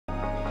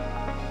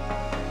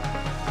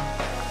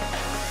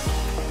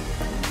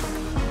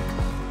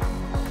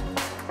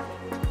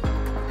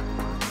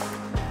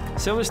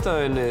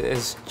Silverstone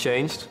has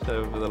changed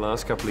over the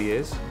last couple of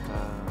years.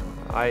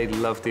 I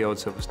loved the old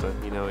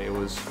Silverstone. You know, it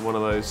was one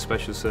of those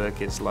special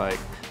circuits like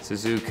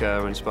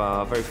Suzuka and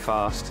Spa, very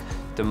fast,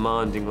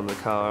 demanding on the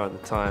car and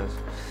the tyres.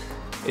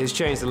 It's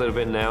changed a little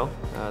bit now.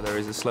 There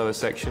is a slower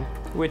section,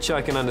 which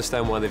I can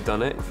understand why they've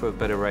done it, for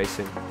better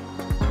racing.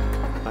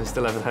 I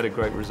still haven't had a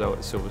great result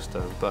at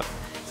Silverstone, but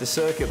it's a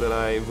circuit that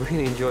I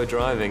really enjoy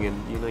driving,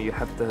 and you know, you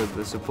have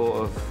the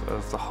support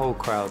of the whole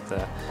crowd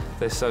there.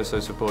 They're so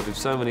supportive.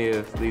 So many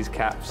of these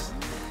caps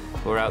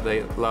were out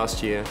there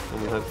last year,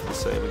 and we hope for the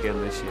same again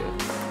this year.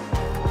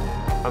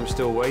 I'm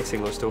still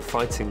waiting or still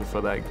fighting for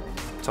that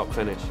top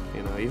finish.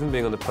 You know, even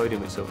being on the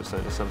podium at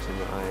Silverstone is something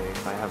that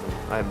I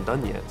haven't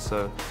done yet.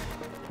 So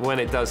when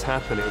it does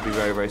happen, it will be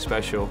very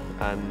special,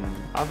 and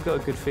I've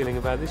got a good feeling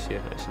about this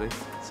year actually,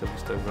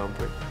 Silverstone Grand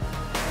Prix.